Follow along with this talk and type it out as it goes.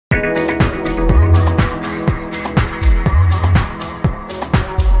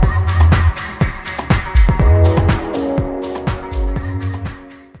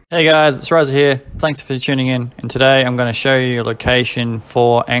Hey guys, it's Raza here. Thanks for tuning in. And today I'm going to show you a location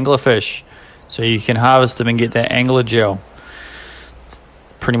for anglerfish so you can harvest them and get that angler gel. It's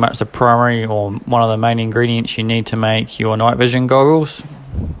pretty much the primary or one of the main ingredients you need to make your night vision goggles.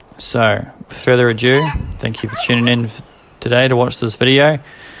 So with further ado, thank you for tuning in today to watch this video.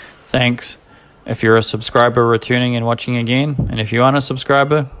 Thanks if you're a subscriber returning and watching again. And if you aren't a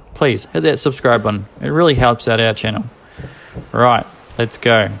subscriber, please hit that subscribe button. It really helps out our channel. Right. Let's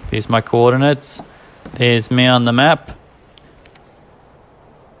go. There's my coordinates. There's me on the map.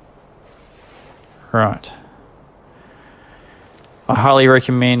 Right. I highly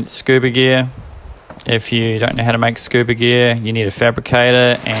recommend scuba gear. If you don't know how to make scuba gear, you need a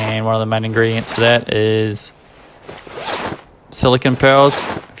fabricator, and one of the main ingredients for that is silicone pearls.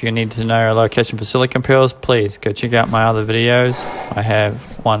 If you need to know a location for silicone pearls, please go check out my other videos. I have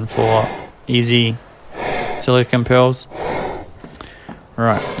one for easy silicone pearls.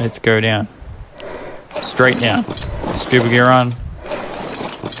 Right, let's go down. Straight down. Scuba gear on.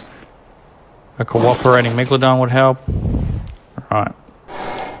 A cooperating megalodon would help. Right.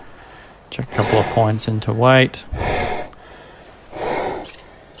 Check a couple of points into weight.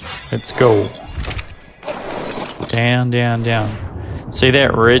 Let's go. Down, down, down. See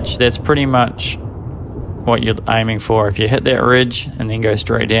that ridge? That's pretty much what you're aiming for. If you hit that ridge and then go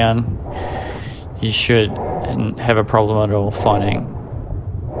straight down, you shouldn't have a problem at all finding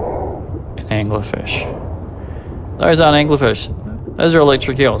anglerfish. Those aren't anglerfish. Those are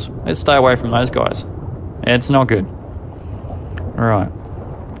electric eels. Let's stay away from those guys. It's not good. Alright.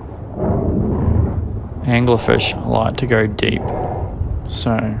 Anglerfish like to go deep.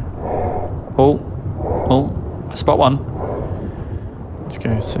 So. Oh, I spot one. Let's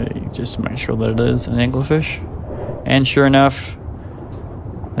go see, just to make sure that it is an anglerfish. And sure enough,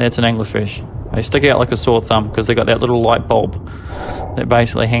 that's an anglerfish. They stick out like a sore thumb because they got that little light bulb that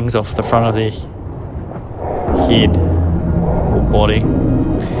basically hangs off the front of their head or body.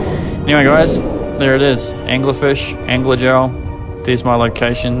 Anyway guys, there it is. Anglerfish, angler gel. There's my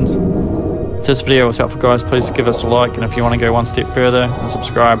locations. If this video was helpful guys, please give us a like, and if you want to go one step further and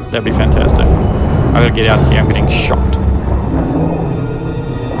subscribe, that'd be fantastic. I gotta get out of here, I'm getting shocked.